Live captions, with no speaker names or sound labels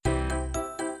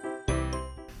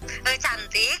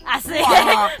Cantik. Asik.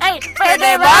 Wah, Pede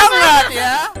pede banget. banget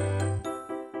ya.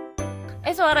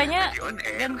 Suaranya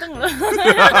ganteng loh.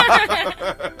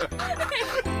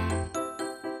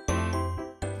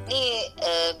 Nih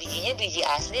bijinya biji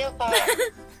asli apa?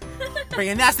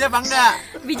 Pengennya asli apa enggak?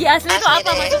 Biji asli itu apa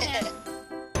deh. maksudnya?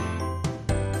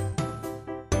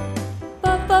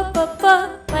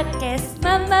 Podcast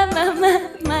Mama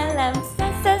malam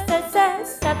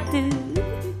Sabtu.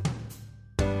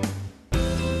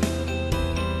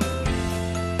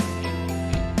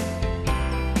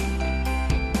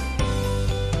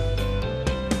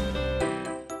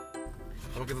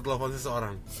 Kalau kita telepon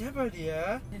seseorang, Siapa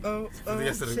dia?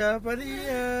 Sepertinya seru. Siapa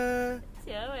dia?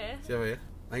 Siapa ya? siapa ya?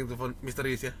 Langsung telepon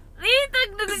misterius ya.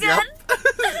 Itu Siap.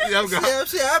 Siap gak?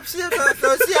 Siap.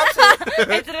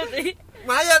 Terus nih.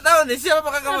 Maya tahu nih siapa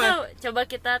pakai kamu ya? Tahu, coba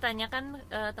kita tanyakan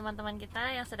teman-teman kita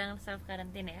yang sedang self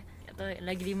quarantine ya. Atau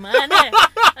lagi di mana?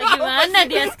 Lagi mana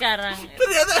dia sekarang?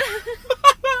 Ternyata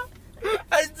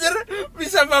anjir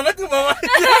bisa banget ke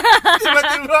bawahnya.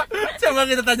 Tiba-tiba coba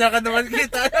kita tanyakan teman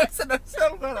kita yang sedang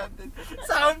self quarantine.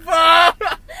 Sampah.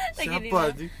 Lagi di Siapa mana?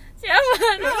 anjing? Siapa?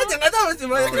 Aku aja nggak tahu sih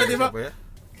Maya tiba-tiba. Siapa ya?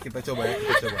 Kita coba.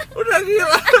 Udah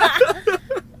gila.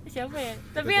 Siapa ya?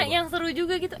 Tapi Kita yang seru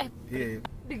juga gitu. Iya.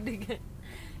 Deg-degan.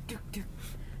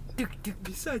 Duk.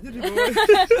 Bisa aja di bawah.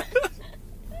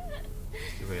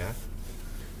 Coba ya.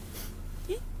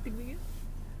 Ih, deg-degan.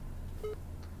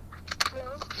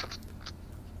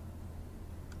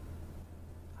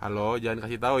 Halo, jangan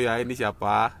kasih tahu ya ini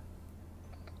siapa.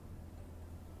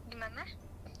 Gimana?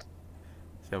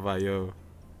 Siapa yo?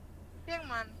 Yang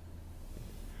mana?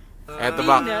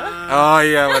 Tebak. Dinda. Oh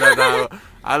iya, udah tahu.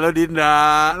 Halo Dinda.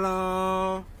 Halo.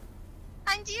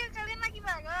 Anjir, kalian lagi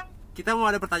bareng? Kita mau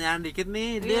ada pertanyaan dikit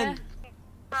nih, Din. Iya.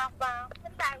 Maaf bang,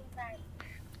 bentar.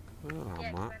 Oh, Ya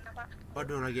lama. gimana pak?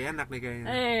 Waduh, lagi enak nih kayaknya.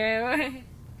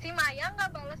 Si Maya nggak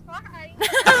balas wah aing.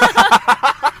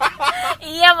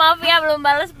 Iya, maaf ya belum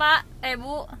balas, Pak.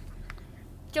 Bu.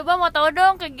 Coba mau tahu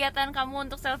dong kegiatan kamu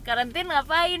untuk self quarantine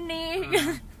ngapain nih?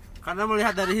 Karena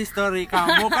melihat dari histori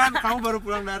kamu kan, kamu baru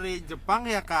pulang dari Jepang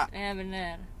ya, Kak? Ya,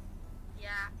 benar.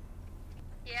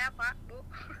 Ya pak, bu.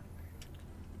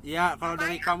 Ya, kalau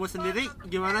dari kamu sendiri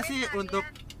gimana sih untuk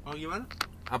gimana?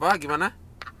 Apa? Gimana?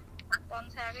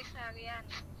 Konser seharian.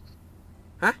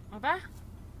 Apa?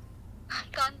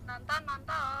 Nonton.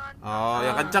 Oh,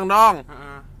 yang kencang dong.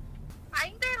 Heeh.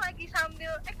 Aing teh lagi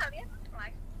sambil kalian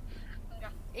live.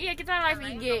 Enggak. Iya, kita live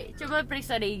IG. Coba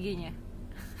periksa deh IG-nya.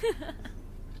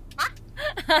 Hah?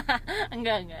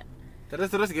 Enggak.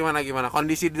 Terus gimana?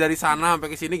 Kondisi dari sana sampai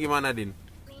ke sini gimana, Din?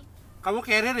 Nih, Kamu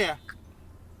carrier ya?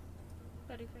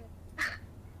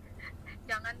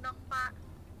 jangan dong pak.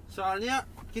 Soalnya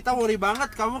kita worry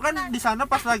banget. Kamu kan di sana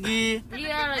pas lagi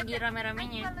Iya, lagi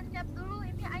rame-ramenya. Balas chat dulu,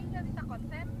 ini Aing nggak bisa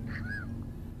konsen.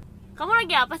 Kamu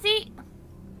lagi apa sih?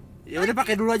 ya udah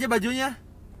pakai dulu aja bajunya.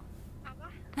 Apa?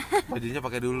 Bajunya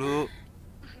pakai dulu.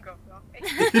 Goblok.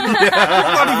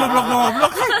 Kok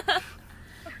digoblok-goblok sih?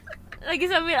 Lagi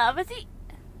sambil apa sih?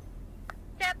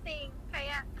 Chatting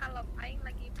kayak kalau Aing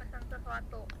lagi pesan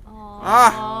sesuatu.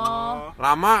 Oh.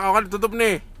 Lama kau kan ditutup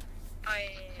nih. Oh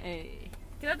iya.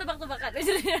 Kita tebak-tebakan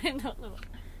aja.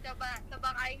 Coba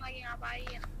tebak Aing lagi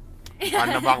ngapain?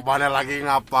 Kan nebak mana lagi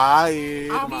ngapain?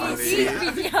 Biji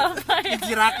apa ya?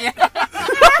 Jirak ya.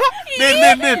 Din.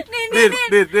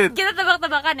 Kita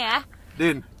tebak-tebakan ya,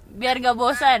 Din, biar gak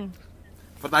bosan.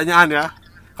 pertanyaan ya.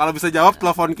 Kalau bisa jawab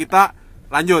telepon kita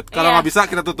lanjut. Kalau Iya. nggak bisa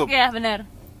kita tutup. Iya, benar.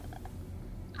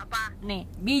 Apa? Nih,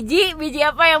 biji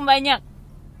apa yang banyak?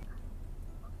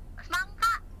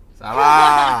 Semangka.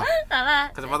 Salah. Salah.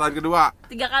 Kesempatan kedua.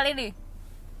 3 kali nih.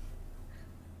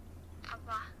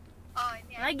 Apa? Oh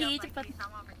ini Lagi, ada cepet.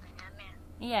 sama pertanyaannya.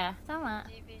 Iya, sama.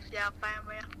 Biji apa yang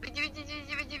banyak? Biji.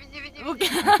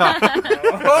 Bukan.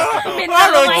 Wah,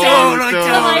 lucu.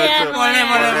 Lumayan. Boleh.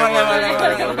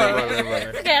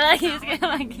 Sekali lagi. Apa yang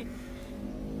banyak?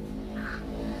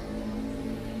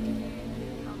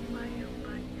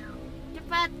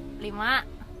 Cepat. 5,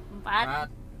 4,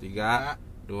 3,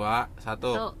 2,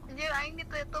 1. 1. Anjir Aing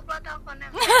ditutup lah teleponnya.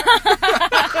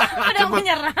 Udah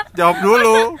menyerah. Jawab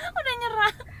dulu. Udah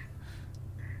nyerah.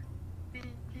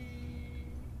 Biji.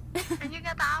 Anjir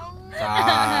nggak tahu.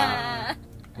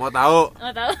 Mau tahu?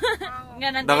 Nggak tahu. Nggak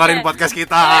nanti. Dengerin aja. podcast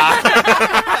kita.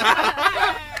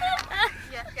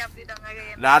 Ya siap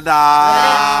didengerin.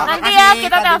 Dadah. Nanti Makasih, ya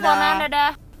kita Kak teleponan, Dinda.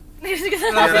 dadah. Biar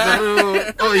seru.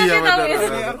 Oh iya Kasih tahu ya.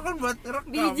 benar. Aku kan buat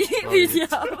rekam. Biji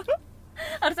apa?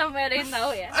 Harus sampai ada yang tahu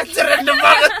ya. Anjir random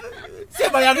banget. Saya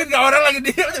bayangin gak orang lagi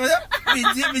diam tiba-tiba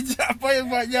biji apa yang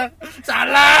banyak.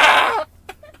 Salah.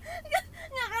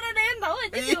 Nggak akan ada yang tahu aja.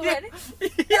 aja coba deh.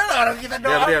 Iya lah, orang kita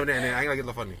doang. Diam nih, aing lagi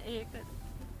telepon nih. Iya kan.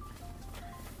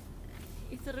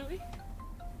 Ih, seru nih.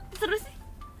 Seru sih.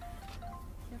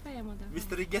 Siapa yang mau telepon?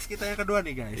 Misteri guest kita yang kedua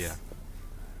nih guys. Iya.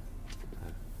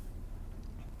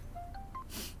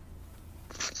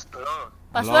 Halo.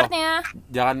 Passwordnya.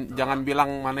 Jangan bilang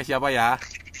mana siapa ya.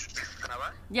 Kenapa?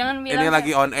 Jangan bilang. Ini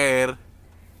lagi on air.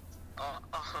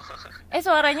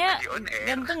 Suaranya Lagi on air.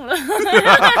 ganteng loh.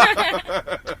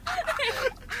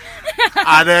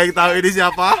 Ada yang tahu ini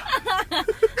siapa?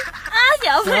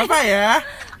 Siapa? Siapa ya?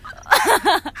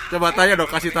 Coba tanya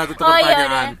dong, kasih tahu tuh Oh, iya,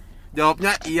 pertanyaan.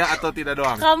 Jawabnya iya atau tidak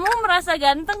doang. Kamu merasa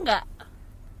ganteng nggak?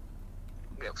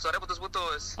 Enggak, suaranya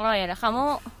putus-putus. Oh ya,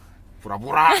 kamu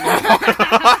Pura-pura.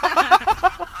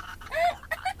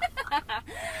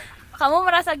 kamu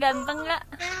merasa ganteng nggak?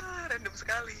 Random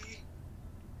sekali.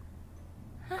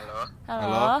 Halo.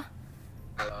 Halo.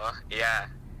 Halo.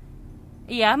 Iya.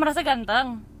 Iya, merasa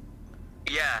ganteng.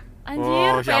 Iya.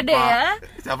 Anjir, siapa? pede ya.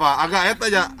 Siapa? Agak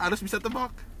aja, harus bisa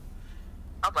tebak.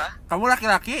 Apa? Kamu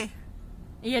laki-laki?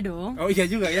 Iya dong. Oh iya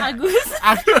juga ya. Agus.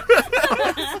 Agus.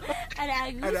 Ada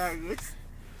Agus. Ada Agus.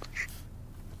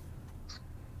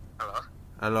 Halo.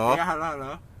 Halo, Ya,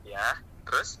 halo. Ya.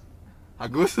 Terus?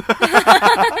 Agus.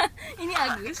 Ini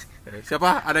Agus.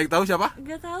 Siapa? Ada yang tahu siapa?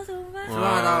 Gak tahu sumpah. Semua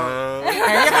nggak tahu.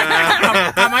 Kayaknya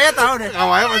Kamaya tahu deh.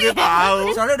 Kamaya pasti tahu.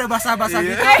 Soalnya udah basah-basah Iya.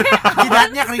 gitu.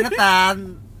 Jidatnya keringetan.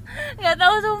 Gak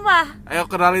tahu sumpah. Ayo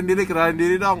kenalin diri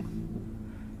dong.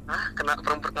 Hah?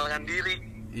 Perkenalkan diri.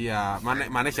 Iya,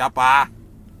 mana siapa?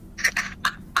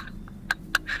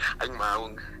 Aing mau.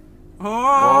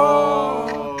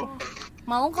 Oh.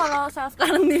 Mau kalau self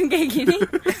quarantine kayak gini,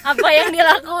 apa yang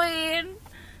dilakuin?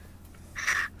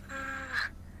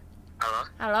 Halo.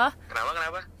 Halo,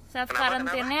 Kenapa? self Kenapa?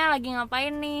 quarantine-nya lagi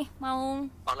ngapain nih? Mau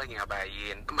Oh, lagi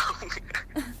ngapain? Mau.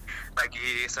 Lagi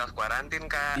self quarantine,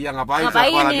 Kak. Iya, ngapain?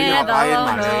 ngapain Sekolah nih? ini ngapain, Tolong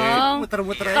Mane? dong.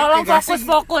 Muter-muter aja Tolong kayak gasing.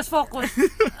 fokus.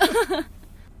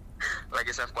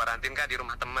 Lagi self quarantine, Kak, di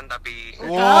rumah temen tapi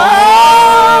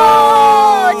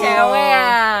Oh, cewek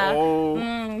ya. Oh.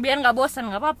 Biar nggak bosan,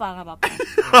 nggak apa-apa.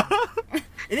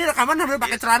 ini rekaman sambil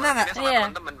pakai celana nggak? Iya. Iya.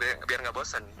 Temen-temen biar nggak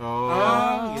bosan.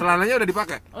 Oh. Celananya udah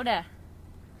dipakai? Udah.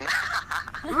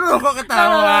 Lu kok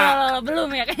ketawa? Belum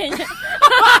ya kayaknya.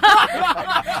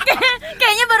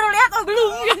 Kayaknya baru lihat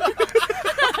belum gitu.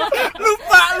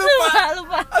 Lupa.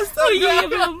 Lupa. Astaga. Oh iya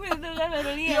belum itu kan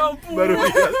baru lihat. Ya ampun.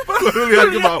 Baru lihat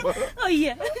ke bawah. Oh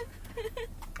iya.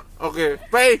 Oke,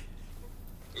 Pei,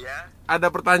 Iya. ada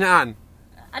pertanyaan.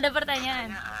 Ada pertanyaan.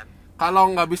 Kalau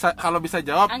bisa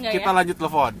jawab, Enggak kita ya? lanjut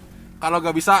telepon. Kalau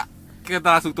nggak bisa,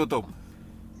 kita langsung tutup.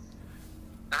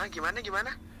 Ah, gimana?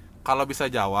 Kalau bisa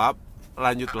jawab,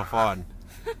 lanjut telepon.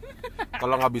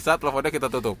 Kalau nggak bisa, teleponnya kita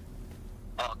tutup.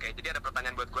 Oh, oke, jadi ada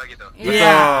pertanyaan buat gua gitu. Iya.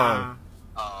 Betul.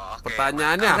 Oh, oke.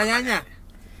 Pertanyaannya,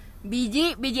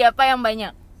 Biji apa yang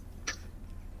banyak?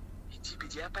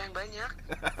 Biji apa yang banyak?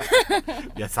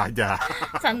 biasa aja.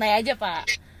 Santai aja, Pak.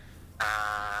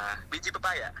 Biji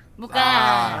pepaya. Bukan.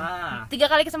 Ah. 3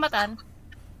 kali kesempatan.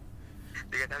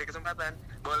 3 kali kesempatan.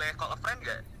 Boleh call a friend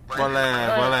nggak?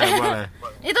 Boleh.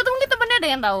 Itu tuh mungkin temennya ada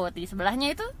yang tahu. Di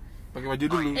sebelahnya itu. Pakai baju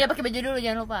dulu. Iya, pakai baju dulu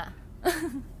jangan lupa.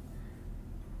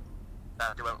 Nah,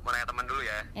 coba mau nanya teman dulu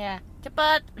ya. Ya,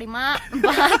 cepat. 5,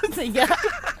 4, 3.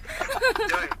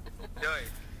 Joy.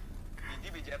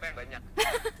 Biji apa yang banyak?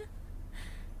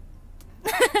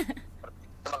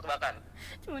 Tebak-tebakan.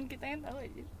 Cuman kita yang tahu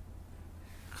aja.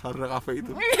 Karena kafe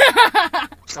itu.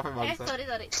 Kafe bangsa. Sorry.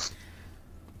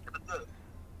 Betul.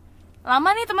 Lama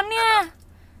nih temennya.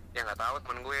 Ya nggak tahu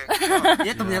temen gue.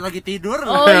 Dia temennya lagi tidur.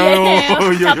 Oh iya.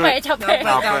 Oh, iya. Capek.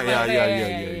 Capek, ya. Ya,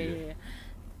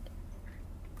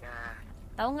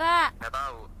 Tahu nggak? nggak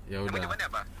tahu. Ya Emang udah. jawabannya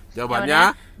apa? Jawabannya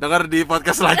dengar di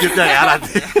podcast selanjutnya ya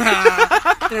nanti.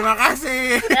 Terima kasih.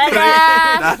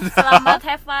 Dadah. Selamat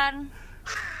have fun.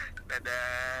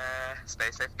 Dadah. Stay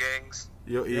safe, gengs.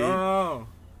 Yoi. Yo.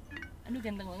 Aduh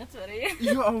ganteng banget suaranya.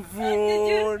 Ya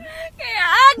ampun. Kayak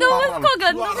gemes kok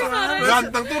ganteng suaranya.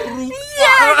 Ganteng tuh rupa.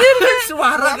 Iya, anjir.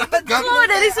 Suara ganteng. Kok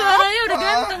dari suaranya udah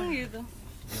ganteng gitu.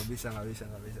 Nggak bisa.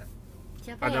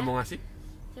 Siapa Ada ya? mau ngasih?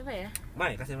 Siapa ya?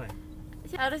 Mai, kasih Mai.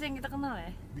 Harus yang kita kenal ya.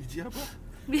 Biji apa?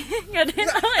 Gak ada yang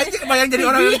tahu ya. Aja kebayang jadi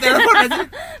orang di telepon aja.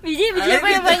 Biji apa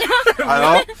yang banyak?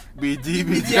 Halo, biji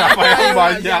apa yang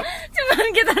banyak? Cuman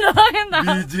kita doang yang tahu.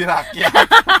 Biji rakyat.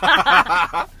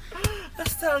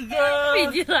 Astaga.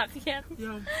 Biji rakyat. Ya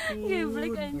ampun.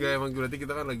 Geblek aja. Enggak, emang berarti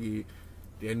kita kan lagi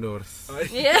di endorse.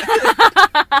 Iya.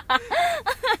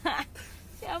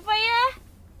 Siapa ya?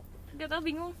 Gak tau,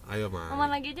 bingung. Ayo, Mas.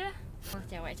 Oman lagi aja. Oh,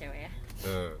 cewek ya.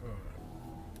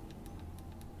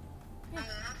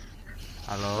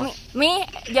 Halo. Mi,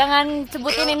 jangan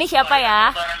sebutin ini siapa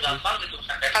ya.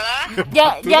 Halo?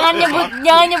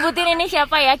 Jangan nyebutin ini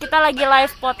siapa ya. Kita lagi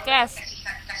live podcast.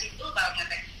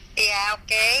 Iya,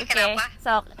 oke. Kenapa?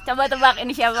 Sok, coba tebak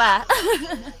ini siapa.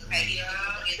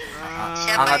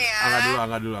 Siapa ya?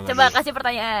 Angga dulu. Coba kasih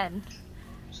pertanyaan.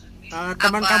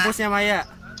 Teman Apa? kampusnya Maya.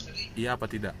 Iya apa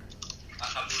tidak?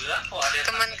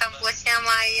 Teman kampusnya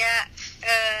Maya.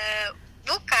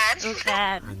 Bukan.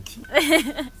 Bukan.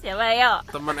 Siapa yo?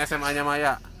 Teman SMA-nya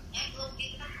Maya.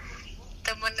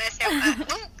 Temen SMA.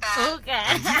 Bukan.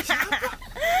 Bukan.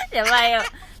 Siapa yo?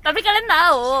 Tapi kalian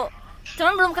tahu.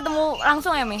 Cuman belum ketemu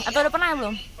langsung ya, Mi? Atau udah pernah ya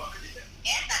belum?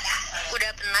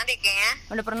 Udah pernah deh kayaknya.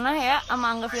 Udah pernah ya sama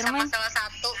Angga Sama Firman? salah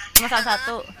satu. Sama salah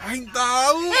satu. Aing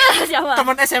tahu. Siapa?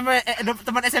 Teman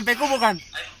teman SMP ku bukan?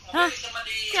 Hah?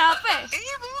 Siapa?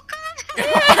 Iya, bukan.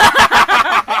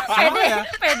 Pede, ya?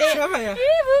 pede. Siapa ya?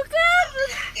 Ih, bukan.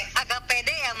 Agak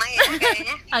pede ya Maya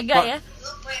kayaknya. Agak ya.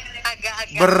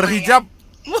 Agak-agak. Berhijab.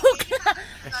 Bukan.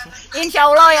 Insya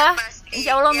Allah ya. Pasti.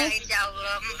 Insya Allah, Ya, Mi. insya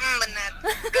Allah. Benar.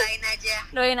 Doain aja.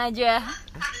 Doain aja.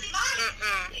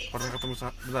 Pernah ketemu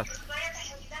bentar.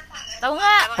 Tahu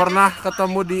nggak? Pernah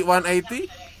ketemu di 180?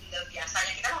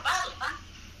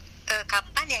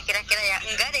 Kapan ya kira-kira ya?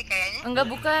 Enggak deh kayaknya. Enggak,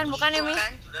 bukan ya, Mi.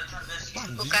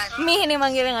 Bukan. Mi ini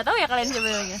manggilnya nggak tahu ya kalian coba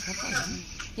aja.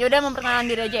 Ya udah memperkenalkan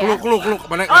diri aja ya. Clue.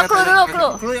 Mana? Oh, clue dulu,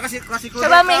 clue. Clue ya, kasih clue.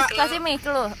 Coba ya, Mi, Kak. kasih Mi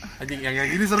clue. Anjing yang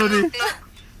gini seru nih.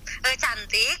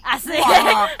 Cantik. Asik.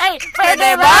 Wah. Pede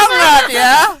banget.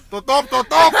 ya. Tutup.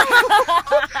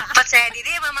 Percaya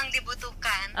diri memang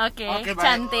dibutuhkan. Oke, Oke, baik.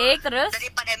 cantik terus.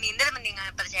 Daripada minder mendingan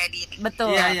percaya diri.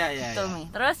 Betul. Iya. Betul, Mi.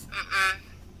 Terus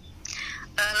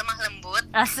Lemah lembut.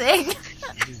 asik.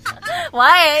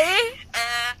 Wae.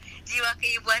 Jiwa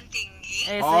keibuan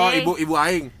tinggi. Oh, Asik. ibu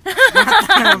aing.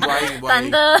 Ibu aing.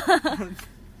 Tante.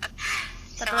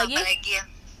 Satu Sama lagi? apa lagi ya?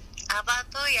 Apa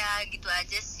tuh ya gitu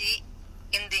aja sih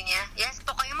intinya. Ya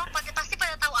pokoknya mah pasti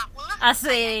pada tahu aku lah.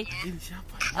 Asik. Ini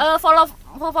siapa?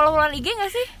 Follow-followan IG nggak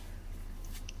sih?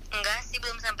 Enggak sih,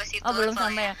 belum sampai situ. Oh, belum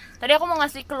soalnya. sampai ya. Tadi aku mau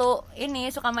ngasih clue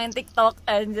ini suka main TikTok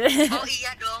aja. Oh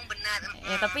iya dong, benar.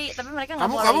 Ya, tapi mereka nggak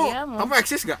Kamu follow IG kamu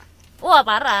eksis gak? Wah,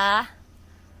 parah.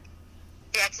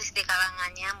 Ya eksis di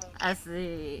kalangannya mungkin.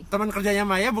 Asik. Teman kerjanya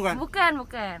Maya bukan? Bukan.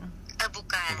 Bukan.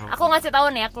 Aku ngasih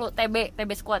tahu nih ya clue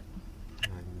TB Squad.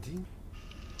 Anjing.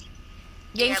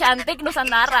 Geng Iya, cantik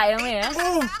Nusantara ya, Mi ya.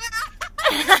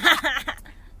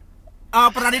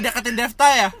 Pernah dideketin Devta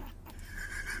ya?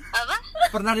 Apa?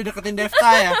 Pernah dideketin Devta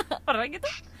ya? Pernah gitu?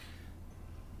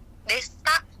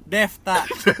 Devta? Devta.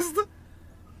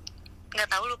 Nggak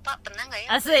tahu, lupa. Pernah nggak ya?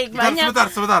 Asik, banyak.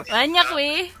 Sebentar. Banyak,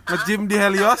 Wi. Nge-gym di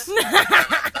Helios.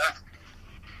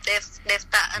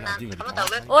 Devta. Anjing, nggak Kamu tahu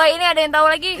gak? Wah, ini ada yang tahu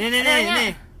lagi. Ini Ada yang nanya.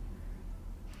 nih.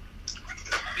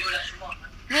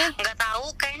 Nih. Nggak tahu,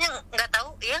 kayaknya nggak tahu.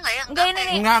 Iya nggak ya? Enggak, ini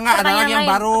nih. Enggak, ada Pertanyaan lagi yang lain,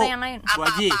 baru. pertanyaan lain. Bu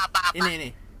Haji. Apa? Ini.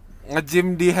 Nge-gym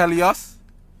di Helios.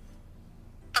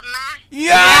 Pernah.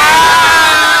 Iya.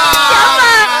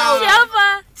 Siapa?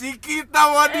 Cikita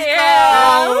Wadika. Iya.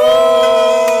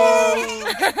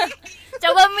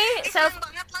 Coba Mi, self Seneng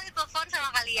banget lah telepon sama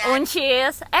kalian.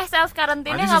 uncis. Self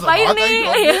karantina Anjing, susah ngapain banget, nih? anjing.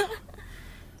 Iya.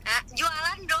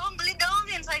 Jualan dong, beli dong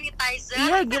hand sanitizer.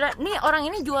 Iya, gila. Nih orang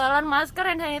ini jualan masker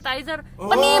hand sanitizer. Oh.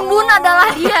 Penimbun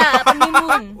adalah dia,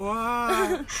 penimbun.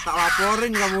 Wah, tak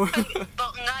laporin kamu.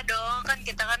 Enggak dong, kan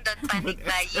kita kan udah panic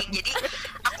buying. Jadi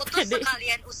aku tuh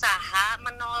sekalian usaha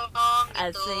menolong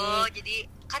gitu. Asik. Jadi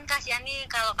kan kasihan nih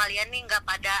kalau kalian nih nggak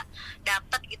pada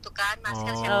dapat gitu kan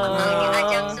masker. Siapa Oh. tahu ini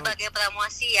ajang sebagai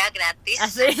promosi ya, gratis.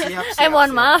 Asik. Siap, Mohon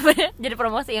siap. maaf. Jadi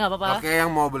promosi nggak apa-apa. Oke, yang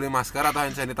mau beli masker atau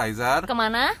hand sanitizer?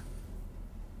 Kemana?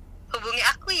 Hubungi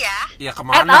aku ya, Iya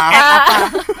kemana? Apa?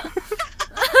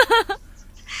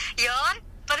 Your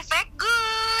Perfect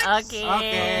Good. Oke.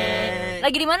 Oke.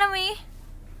 Lagi di mana, Mi?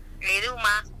 Di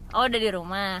rumah. Oh, udah di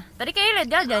rumah. Tadi kayaknya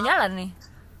lihat jalan-jalan nih.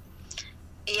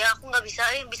 Iya, aku nggak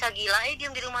bisa gila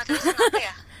diam di rumah terus. Kenapa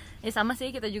ya? Ya sama sih,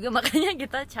 kita juga makanya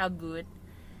kita cabut.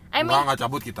 Mi. Enggak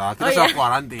cabut kita. Kita Oh, iya. self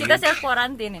quarantine. Kita self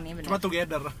quarantine ini benar. Cuma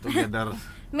together. Together.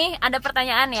 Mi, ada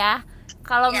pertanyaan ya.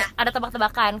 Kalau Ya. ada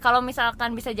tebak-tebakan, kalau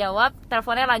misalkan bisa jawab,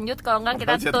 teleponnya lanjut. Kalau enggak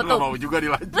kita Chat lu tutup. mau juga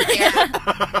dilanjut. Iya.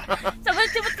 Coba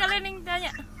cepet kalian yang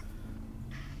tanya.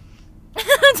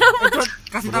 Coba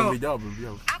kasih tahu. Belum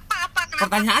dijawab. Apa? Kenapa?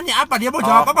 Pertanyaannya apa? Dia mau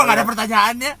jawab apa? Nggak ada iya.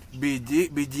 pertanyaannya.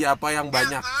 Biji apa yang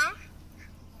banyak?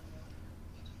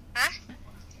 Hah?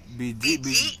 Biji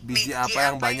apa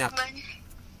yang banyak?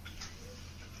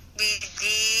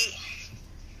 Biji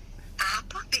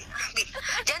apa?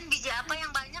 Jangan biji apa yang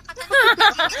banyak katanya.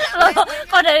 Loh,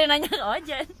 kok dari nanya ke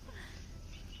Ojan?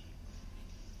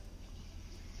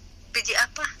 Biji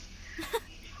apa?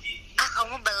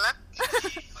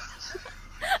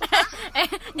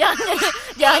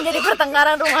 jangan jadi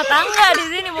pertengkaran rumah tangga di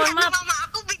sini, mohon maaf. Mama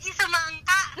aku biji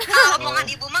semangka. Omongan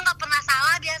ibu mah nggak pernah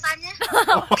salah biasanya.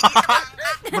 Biji semangka.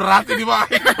 Berat ini Pak.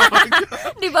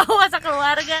 Dibawa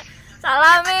sekeluarga.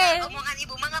 Salah, Mi. Omongan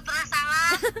ibu mah nggak pernah salah.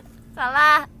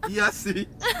 Salah. Iya sih.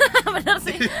 Bener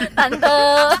sih, Tante.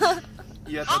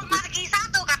 Iya Oh, Tante. markisa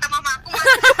tuh kata mama aku.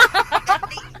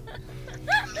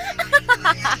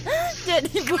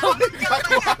 Jadi buah.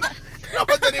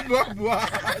 Kenapa jadi buah-buah?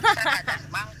 Ada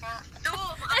semangka.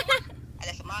 Tuh,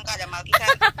 Ada semangka, ada malkisa.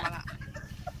 Mana?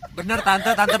 Bener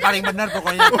tante paling bener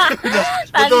pokoknya.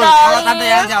 Tante Kalau Olive. tante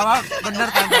yang jawab, bener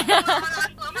tante.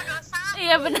 omongan tua mah dosa.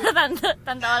 Iya bener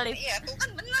Tante Olive. Iya, tuh kan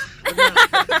benar.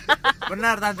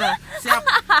 Bener tante. Siap.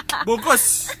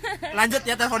 Bungkus. Lanjut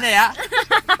ya teleponnya ya.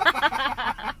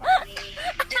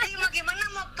 Jadi mau gimana,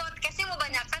 mau podcastnya mau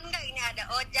banyakan nggak? Ini ada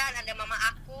Ojan, ada mama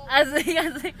aku.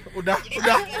 Asik. Udah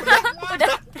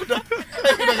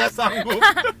gak sanggup.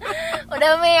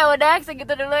 Udah Mi, ya udah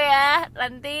segitu dulu ya.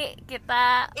 Nanti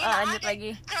kita lanjut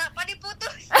lagi. Kenapa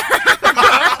diputus?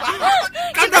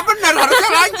 Kan udah bener harusnya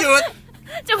lanjut.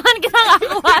 Cuman kita nggak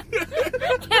kuat.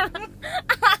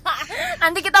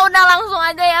 Nanti kita undang langsung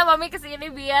aja ya Mami kesini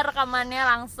biar rekamannya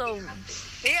langsung.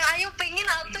 Iya, ayo pengen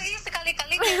atuh ini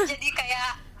sekali-kali jadi kayak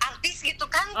artis gitu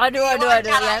kan. Aduh ya.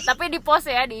 Diwawancarain. Tapi di post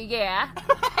ya di IG ya.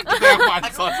 Itu yang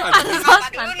pansos. Kenapa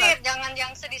dulu nih, jangan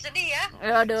yang sedih-sedih ya.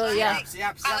 Aduh ya.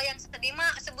 Siap. Kalau yang sedih mah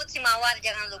sebut si Mawar,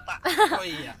 jangan lupa. Oh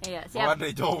iya. Iya, Bawa siap.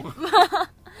 deh jauh.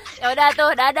 Ya udah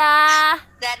tuh, dadah.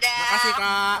 Dadah. Makasih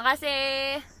Kak. Makasih.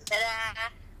 Dadah.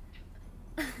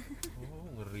 Oh,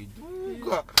 ngeri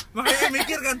juga. Makanya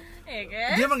mikir kan. Iya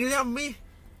kan? Dia manggilnya Mi.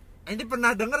 Ini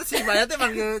pernah denger sih, Bayatnya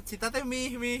manggil Cita teh Mi.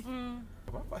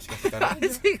 Apa-apa sih kasihkan aja.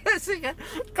 Sih kan.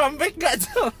 Comeback gak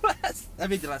jelas.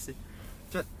 Tapi jelas sih.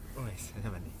 Cut. Oh,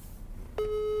 siapa nih?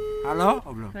 Halo?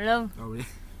 Oh, belum. Belum. Oh, belum.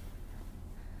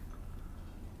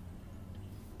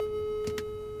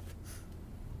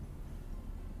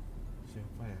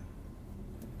 Siapa ya?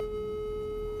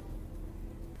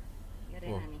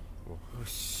 Wah. Oh,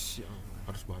 siapa?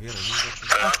 Harus bayar ini.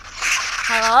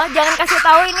 Halo, jangan kasih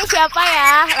tahu ini siapa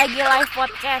ya. Lagi live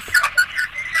podcast.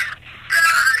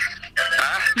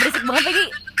 Berisik banget lagi.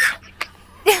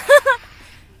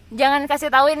 Jangan kasih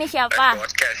tahu ini siapa.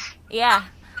 Podcast. Iya.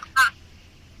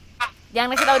 Jangan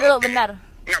kasih tahu dulu, bentar.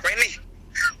 Ngapain nih?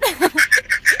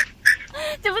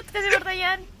 Cepet kasih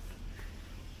pertanyaan.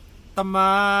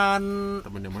 Teman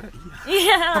Temennya mana?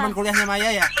 Iya. Iya. teman kuliahnya Maya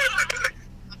ya?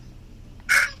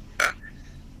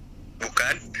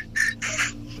 Bukan.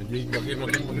 Anjing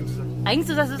makin susah. Aing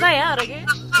susah-susah ya orangnya.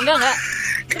 Enggak.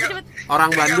 Cepet.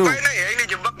 Orang Bandung. Ngapain ya? Ini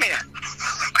jebak nih ya?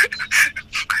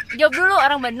 Jawab dulu,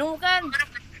 orang Bandung kan.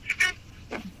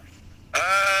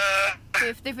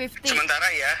 50-50. Sementara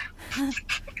ya.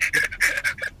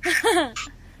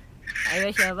 Ayo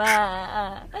siapa?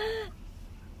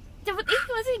 Cepet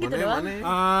masih gitu Mana, doang.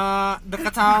 mana?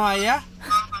 Dekat sama Maya?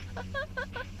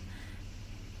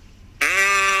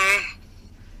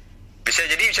 Bisa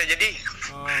jadi.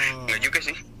 Oh. Enggak juga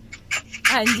sih.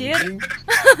 Anjir.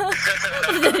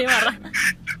 Terus jadi marah.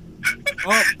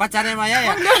 Oh, pacarnya Maya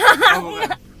ya? Oh,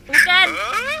 bukan.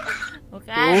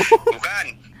 Bukan. Oh. Bukan.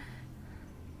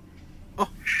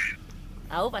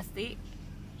 Tahu pasti.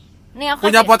 Nih aku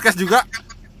Punya kasih- podcast juga?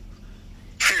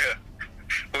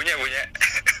 punya.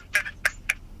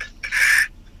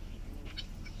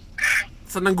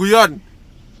 Seneng guyon.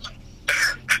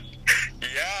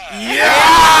 Iya.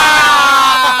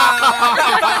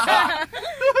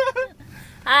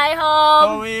 Hai Hom.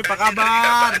 Homi, apa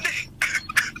kabar?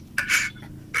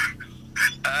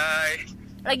 Hai.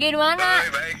 Lagi di mana?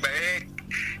 Baik.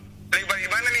 Lagi balik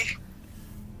mana nih?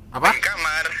 Apa? Di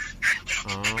kamar.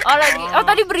 Oh. Oh lagi. Oh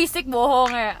tadi berisik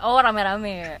bohong ya. Oh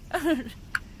rame-rame ya.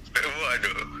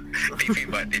 Waduh. TV.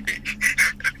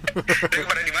 Lagi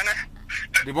pada di mana?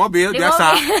 Di mobil Di biasa.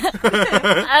 mobil.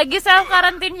 Lagi self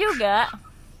karantin juga.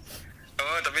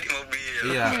 Oh, tapi di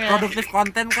mobil. Iya. Produktif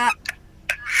konten Kak.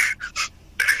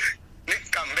 Ini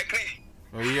comeback nih.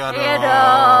 Oh iya dong. Iya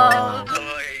dong.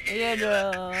 Oh, Iya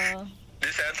dong. Di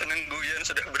saat seneng guyon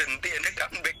sudah berhenti, ada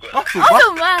comeback gua. Oh, Oh sumpah?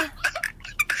 sumpah.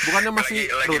 Bukannya masih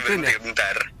lagi rutin berhenti ya?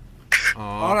 bentar.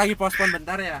 Oh, Oh. lagi postpone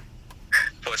bentar ya?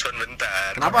 Postpone bentar.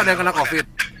 Kenapa ada yang kena Covid?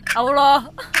 Allah.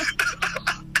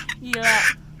 Gila.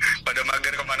 Pada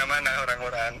mager kemana-mana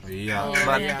orang-orang. Iya. Oh,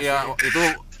 Berarti iya. ya itu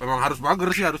memang harus mager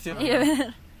sih harusnya. Iya bener.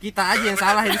 Kita aja yang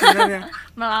salah ini sebenarnya.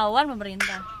 Melawan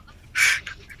pemerintah.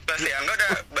 Pasti Angga udah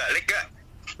balik gak?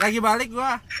 Lagi balik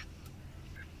gua.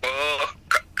 Oh,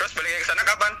 terus baliknya ke sana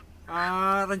kapan?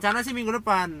 Rencana sih minggu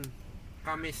depan.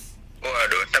 Kamis.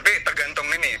 Waduh, tapi tergantung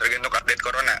update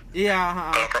corona. Iya,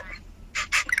 Kalau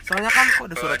Soalnya kan Kok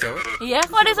ada suara cewek? Iya,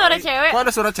 kok ada suara cewek? Kok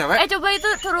ada suara cewek? Coba itu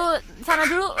suruh sana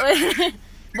dulu.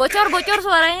 Bocor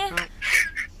suaranya.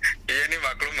 Iya nih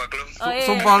maklum. Oh, iya.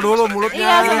 Sumpal dulu mulutnya.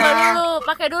 Iya, sumpal dulu.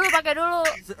 Pakai dulu.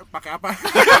 pakai apa?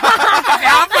 Pakai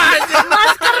apa aja?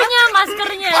 Maskernya.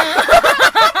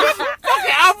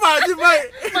 Pakai apa aja, Bay?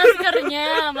 Maskernya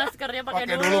pakai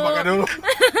Pakai dulu. dulu.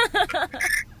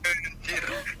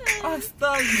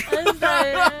 Astaga.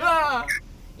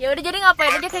 Ya udah, jadi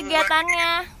ngapain aja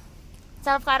kegiatannya?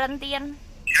 Self quarantine.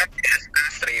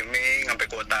 Streaming sampai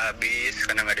kuota habis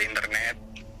karena nggak ada internet.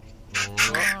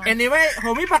 Anyway,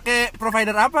 Homi pakai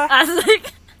provider apa? Asik.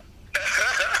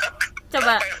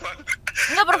 Coba. Apa ya, Bang?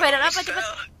 Enggak, provider apa cepet?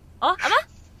 Oh, apa?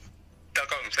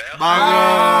 Telkomsel.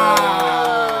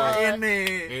 Bagus. Ini.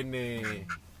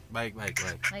 Baik. Baik.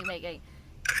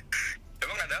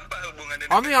 Emang ada apa hubungannya?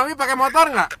 Homi pakai motor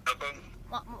nggak? Telkom.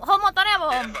 Home motornya apa,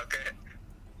 Ya, Om? pakai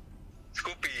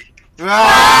Scoopy.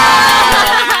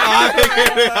 Wah.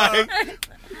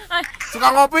 Suka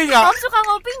ngopi nggak? Om suka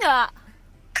ngopi nggak?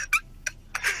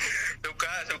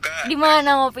 Suka. Di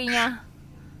mana ngopinya?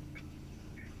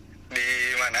 Di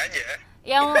mana aja?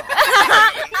 Yang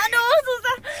aduh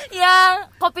susah. Yang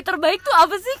kopi terbaik tuh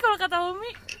apa sih kalau kata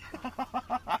Umi?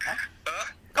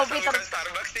 Kopi Bukan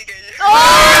Starbucks sih kayaknya.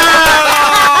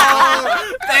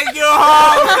 Thank you,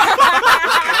 Hom.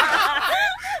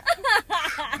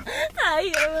 Tai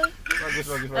emang.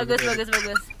 Bagus.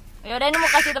 Ya udah, ini mau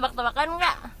kasih tebak-tebakan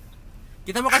enggak?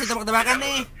 Kita mau kasih tebak-tebakan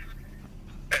nih.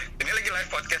 Ini lagi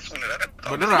live podcast beneran?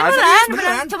 Beneran?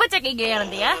 Beneran. Coba cek IG -nya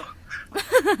nanti ya.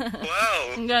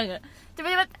 Wow. Enggak.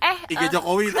 Cepet. IG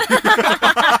Jokowi. Live.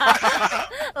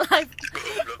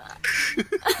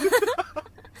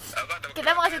 Apa tuh?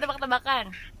 Kita mau kasih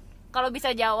tebak-tebakan. Kalau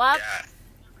bisa jawab,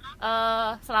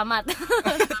 Ya. selamat.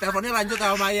 Teleponnya lanjut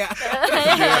sama Maya.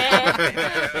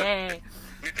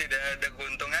 Ini tidak ada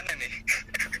keuntungannya nih.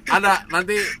 Ada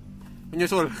nanti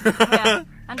menyusul. Ya,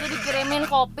 nanti dikirimin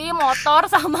kopi, motor,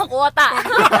 sama kuota.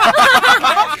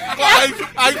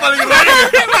 Aing paling ready.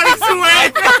 Paling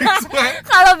suek.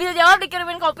 Kalau bisa jawab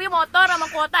dikirimin kopi, motor, sama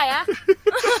kuota ya.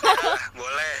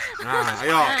 Boleh. Nah,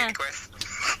 ayo. Request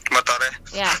motornya.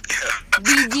 Ya.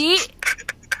 Biji.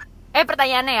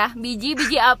 Pertanyaannya ya. Biji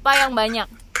apa yang banyak?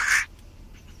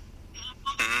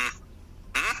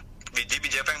 Biji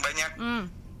apa yang banyak?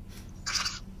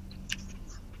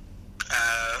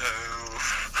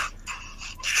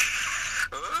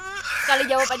 Sekali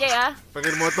jawab aja ya.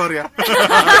 Pengen motor ya.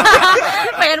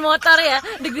 Pengen motor ya.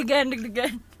 Deg-degan.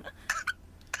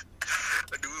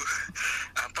 Aduh,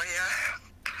 apa ya?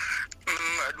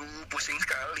 Aduh, pusing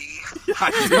sekali.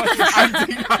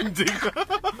 Anjing.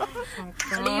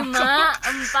 5, 4,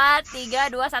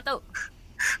 3, 2, 1.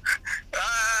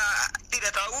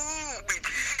 Tidak tahu.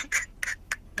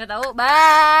 Nggak tahu.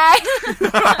 Bye.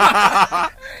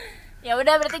 Ya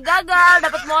udah, berarti gagal,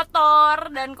 dapat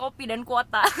motor dan kopi dan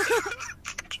kuota.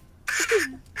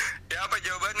 Ya, apa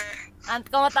jawabannya? Nanti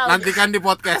kamu tahu. Nantikan di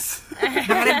podcast.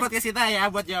 Dengerin podcast kita ya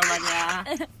buat jawabannya.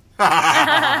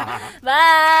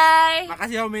 Bye.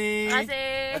 Makasih, Homi.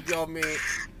 Makasih. Jomi.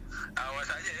 Awas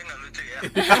aja ya, nggak lucu ya.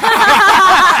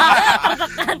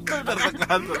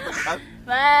 Tertekan.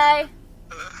 Bye.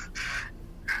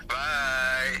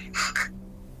 Bye.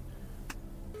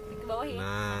 Ke bawah ya.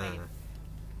 Nah.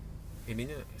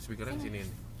 Ininya speakernya di sini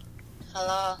nih.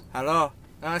 Halo.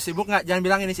 Sibuk nggak? Jangan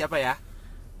bilang ini siapa ya.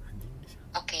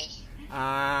 Oke.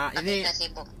 Ini Nggak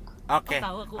sibuk. oke.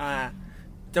 Tahu aku.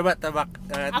 Coba tebak.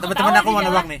 Aku Teman-teman tahu aku mau dia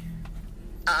nebak jalan. nih.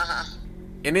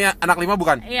 Ini anak 5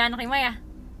 bukan? Iya, anak 5 ya?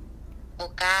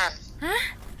 Bukan.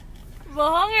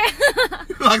 Bohong ya.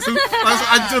 langsung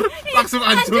hancur.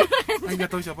 Aing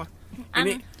enggak tahu siapa.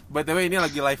 Ini BTW ini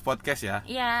lagi live podcast ya.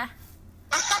 Iya.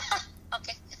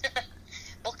 Oke.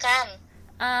 Bukan.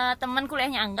 Teman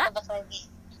kuliahnya Angga. Tebak lagi.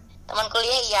 Teman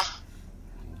kuliah iya.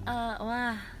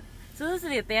 Wah.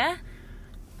 Sulit ya.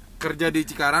 Kerja di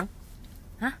Cikarang?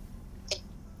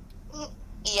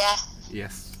 Iya.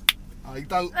 Yes. Aing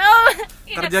tahu. Oh,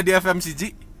 Kerja di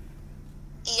FMCG?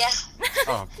 Iya.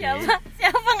 Oke.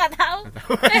 Siapa nggak tahu.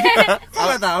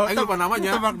 Siapa tahu? Aing lupa namanya.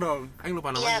 Tebak dong. Aing lupa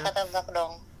Iya, namanya. ketebak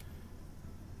dong.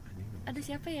 Aduh,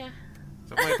 siapa ya?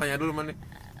 Siapa yang tanya dulu mana?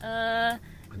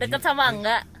 Deket sama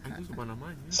Angga. Aing lupa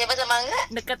namanya. Siapa sama enggak?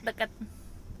 Deket. Deket.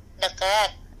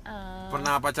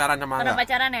 Pernah pacaran sama Pernah Angga?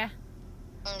 pacaran ya?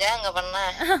 Enggak pernah.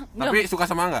 Tapi suka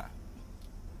sama Angga?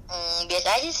 Biasa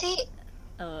aja sih.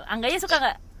 Angganya suka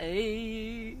nggak?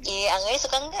 Iya, Angga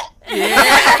suka enggak?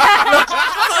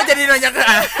 Kok jadi nanya ke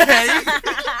Aing?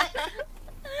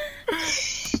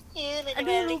 Iya, nanya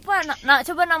Aduh, balik. lupa. Nah,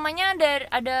 coba namanya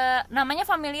ada namanya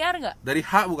familiar nggak? Dari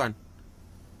H bukan?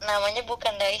 Namanya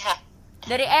bukan dari H.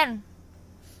 Dari N.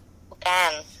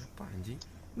 Bukan. Apa anjing?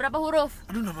 Berapa huruf?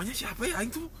 Aduh, namanya siapa ya aing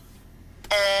tuh?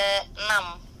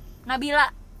 6. Nabila.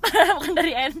 Bukan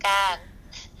dari N. Bukan.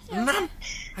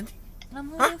 6. Anjing. 6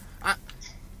 Hah? huruf.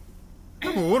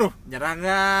 Huruf. Nyerah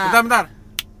nggak? Bentar.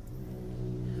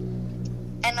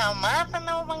 Nama apa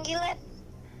nama panggilan?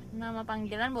 Nama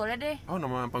panggilan boleh deh. Oh,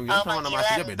 nama panggilan sama nama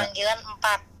aslinya beda. Panggilan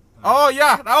 4. Oh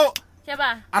iya, tahu. Siapa?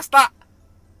 Asta.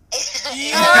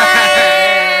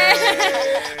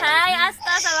 Hai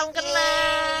Asta, salam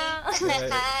kenal.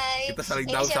 Hai. Kita saling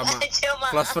Ini tahu siapa sama aja,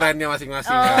 maaf. close friend-nya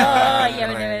masing-masing. Oh iya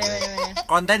Keren. benar.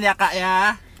 Konten ya kak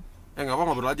ya. Enggak apa,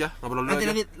 ngobrol aja. Ngobrol dulu Nanti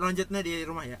aja. lanjutnya di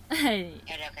rumah ya.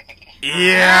 Ya udah, oke.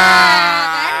 Iya.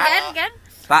 Kan?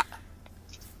 Tak.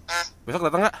 Ah, Besok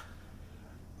datang enggak?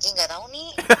 nggak tahu nih.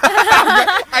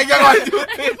 Ayo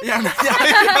lanjutin. Yang nanya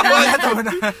temen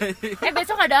Aing.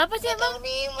 Besok ada apa sih Nggak emang? tahu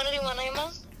nih, mana di mana emang?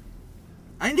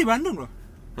 Aing di Bandung loh.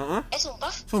 Heeh.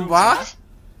 Sumpah? Sumpah.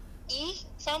 Ih,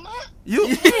 sama. Yuk.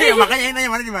 Iya, makanya Aing nanya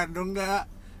mana di Bandung nggak?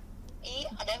 Ih,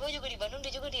 ada gue juga di Bandung, dia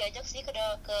juga diajak sih ke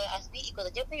Asbi, ikut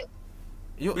aja apa yuk?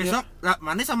 Yuk. Besok lah,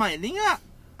 mana sama ini nggak?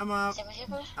 Sama Sama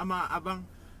siapa? abang.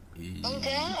 Iya.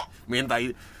 Enggak. Minta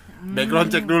background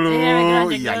check dulu. Iya, background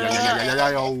check Iya, dulu.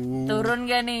 iya. Turun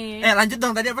gak nih? Lanjut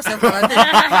dong tadi apa self quarantine?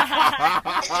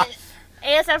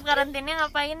 Self karantinnya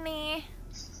ngapain nih?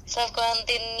 Self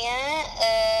quarantine-nya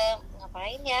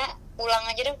ngapain ya? Pulang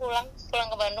aja deh, pulang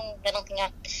ke Bandung, datang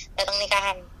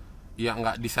nikahan. Iya,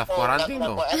 enggak di self Oh, quarantine nggak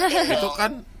dong. quarantine Itu dong.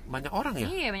 kan banyak orang ya?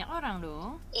 Iya banyak orang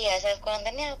dong. Iya, self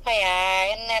quarantine-nya apa ya?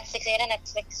 Netflix aja,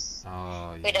 Netflix.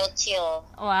 Oh, iya. Without chill.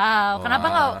 Wow, kenapa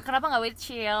Wah. nggak with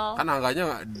chill? Kan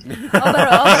angkanya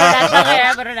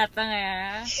enggak Baru datang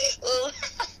ya.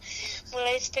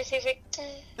 Mulai spesifik.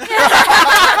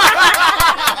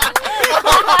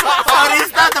 Sorry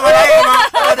Sta, teman Aing emang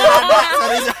ada nada.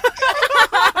 Sorry.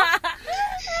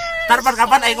 Ntar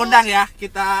kapan Aing undang ya?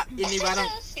 Kita ini bareng.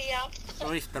 Siap.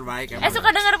 Wih, terbaik emang. Suka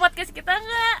denger podcast kita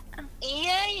nggak?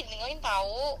 Iya, ini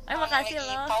tahu. Makasih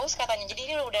lagi loh. Pause katanya. Jadi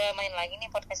ini udah main lagi nih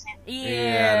podcastnya.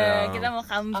 Iya, dong. kita mau Oke,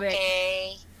 comeback.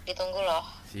 ditunggu loh.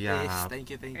 Yes, Siap. thank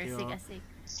you. Asik.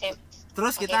 Sip.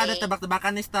 Terus kita ada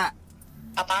tebak-tebakan nih, Sta.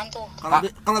 Apaan tuh?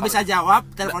 Kalau bisa jawab,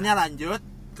 teleponnya lanjut.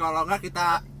 Kalau enggak kita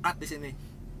cut di sini.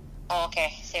 Oh, oke,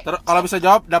 sip. Terus kalau bisa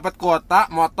jawab dapat kuota,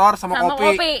 motor sama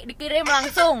kopi. dikirim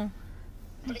langsung.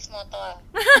 Please motor.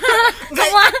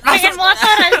 Semua pengen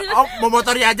motor aja. Oh, mau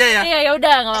motornya aja ya? Iya, ya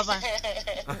udah nggak apa-apa.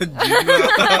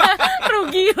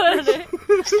 Rugi banget.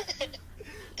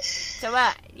 Coba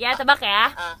ya tebak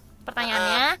ya.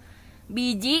 Pertanyaannya,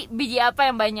 biji apa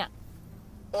yang banyak?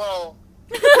 Wow.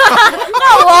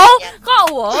 Kok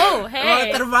wow? Oh,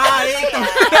 Hey. terbaik.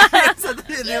 Satu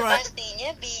ini, Ya Mak. pastinya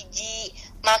biji.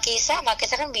 Makisa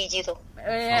kan biji tuh.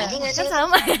 Iya, Biji nggak kan sih?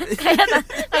 sama ya.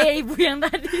 Kayak ibu yang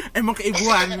tadi. Emang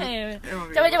keibuan. Iya. Emang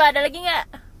Coba ada lagi nggak?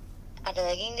 Ada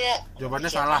lagi nggak? Jawabannya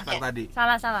Biji salah apa kan ya? tadi.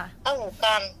 Salah. Oh,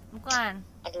 bukan. Bukan.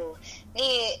 Aduh,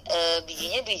 nih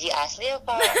bijinya biji asli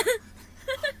apa?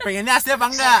 Pengennya asli apa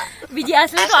enggak? Biji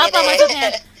asli itu Asli apa deh. maksudnya?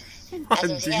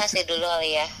 Aslinya asli dulu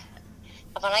kali ya.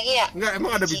 Apalagi ya? Enggak,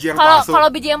 emang ada biji yang Kalau palsu. kalau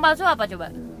biji yang palsu apa coba?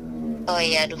 Oh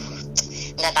iya, aduh,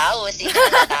 nggak tahu sih,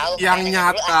 nggak tahu. Yang Makanya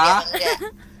dulu nyata. asli apa enggak.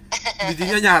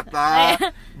 Bijinya nyata,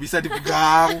 bisa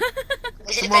dipegang,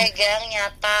 Bisa Semua- dipegang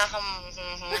nyata.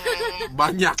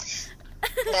 banyak.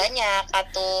 Banyak.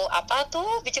 Atau apa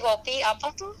tuh? Biji kopi apa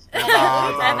tuh?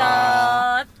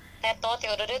 Tetot. Tetot, ya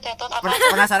udah deh tetot apa?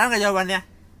 Penasaran nggak jawabannya?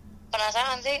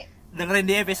 Penasaran sih. Dengerin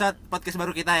di episode podcast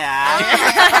baru kita ya.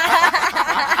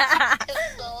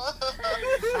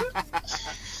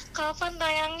 Kapan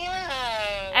tayangnya?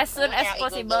 As soon as Ya,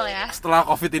 possible itu. ya. Setelah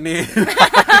COVID ini.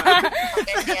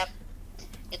 Oke, siap.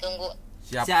 Ditunggu.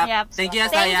 Siap. Siap. Thank you ya,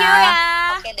 Thank you saya.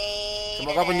 ya. Oke deh.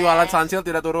 Semoga dadah. penjualan Sunsil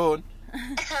tidak turun.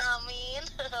 Amin.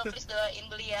 Please doain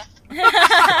beli ya.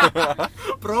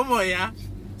 Promo ya.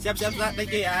 Siap-siap,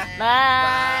 thank you ya.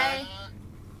 Bye.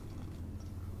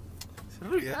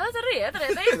 Seru ya. Oh, seru ya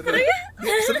ternyata ya, seru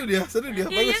ya. Seru dia.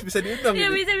 Iya, iya. Bisa diundang Iya,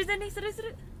 gitu. bisa nih,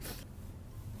 seru.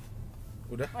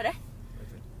 Udah. Udah.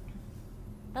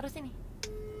 Taruh sini.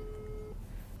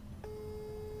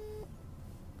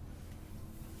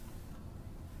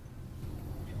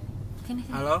 Sini.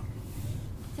 Halo,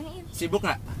 Sini. sibuk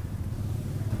nggak?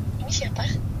 Ini siapa?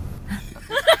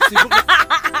 Sibuk nggak?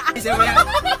 Siapa ya?